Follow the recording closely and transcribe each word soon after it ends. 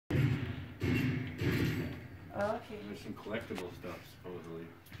Okay. There's some collectible stuff, supposedly.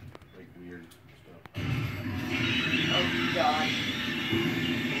 Like weird stuff. Oh, God.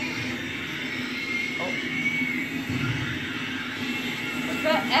 Oh. What's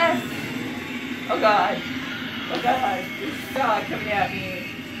that S? Oh, God. Oh, God. There's dog coming at me.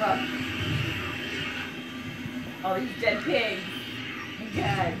 Fuck. All these dead pigs. Oh,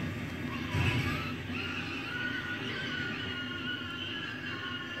 God.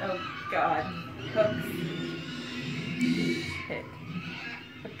 Oh, God. Hooks. Shit.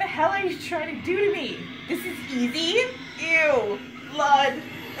 What the hell are you trying to do to me? This is easy? Ew. Blood.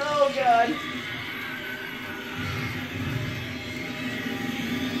 Oh, God.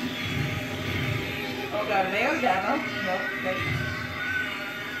 Oh, God. Are they out of ammo? No. Okay.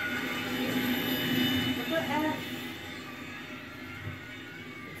 What the F?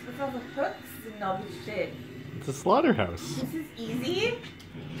 It's with all the hooks and all this shit. It's a slaughterhouse. This is easy?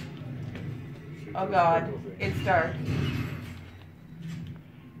 Oh, God. It's dark.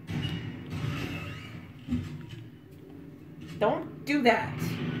 Don't do that.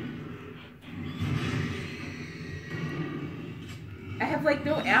 I have like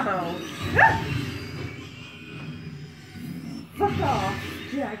no ammo. Fuck off,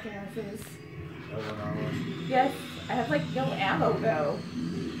 jackasses. Yes, I have like no ammo though.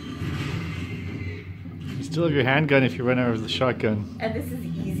 You still have your handgun if you run out of the shotgun. And this is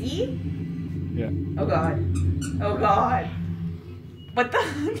easy? Yeah. Oh, God. Oh, God. What the?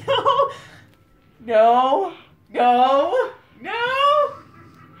 No. No. No. No.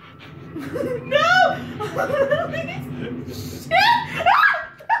 No. Shit.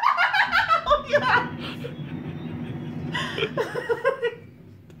 Oh, God.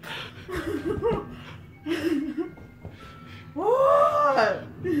 What?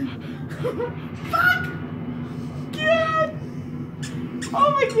 Fuck. God. Oh,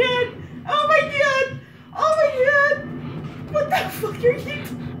 my God. Oh, my God. Oh, my God. What the fuck are you?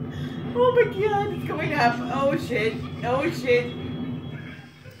 Oh, my God. It's going up. Oh, shit. Oh, shit.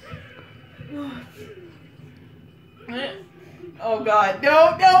 Oh, God.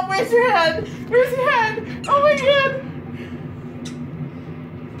 No, no. Where's your hand? Where's your hand? Oh, my God.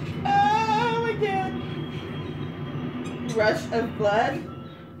 Oh, my God. Rush of blood?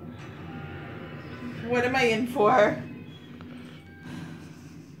 What am I in for?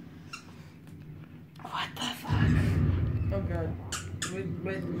 What the fuck? Oh, God.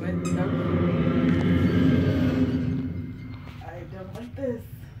 What? No. I don't like this.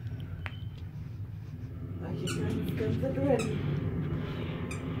 I keep trying to guns at the ready.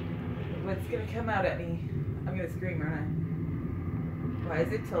 What's gonna come out at me? I'm gonna scream, aren't I? Why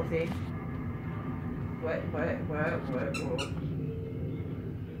is it tilting? What?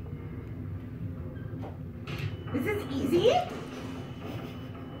 This is easy?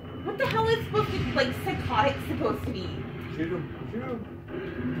 What the hell is supposed to be, like, psychotic supposed to be? Shoot him. Shoot him.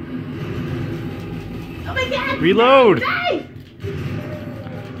 Oh my God! Reload! Die!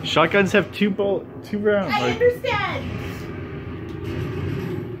 Shotguns have two rounds. I understand!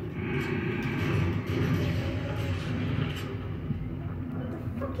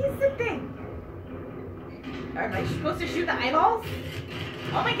 What the fuck is the thing? Am I supposed to shoot the eyeballs?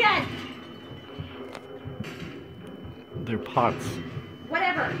 Oh my God! They're pots.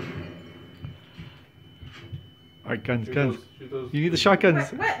 Whatever. Alright, guns. Shoot those. You need the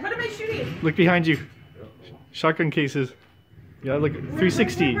shotguns. What am I shooting? Look behind you. Shotgun cases. Yeah, look.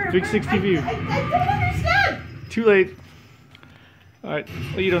 360. 360 view. I don't understand! Too late. Alright.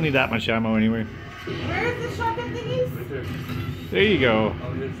 Well, you don't need that much ammo anyway. Where's the shotgun thingies? Right there. There you go.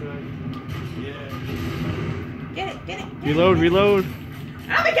 On this side. Yeah. Get it. Reload.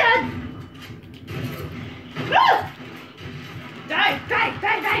 Oh my God! Ah!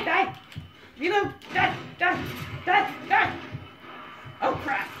 Die! Reload! Die! Oh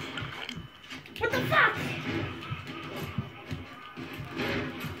crap! What the fuck?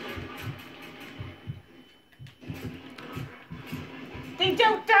 They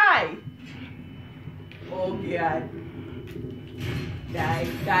don't die! Oh God. Die.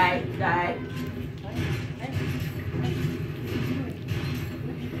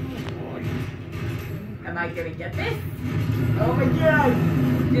 Am I gonna get this? Oh my God!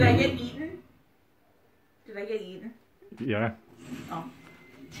 Did I get eaten? Yeah. Oh.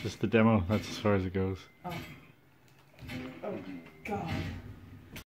 It's just the demo. That's as far as it goes. Oh. Oh God.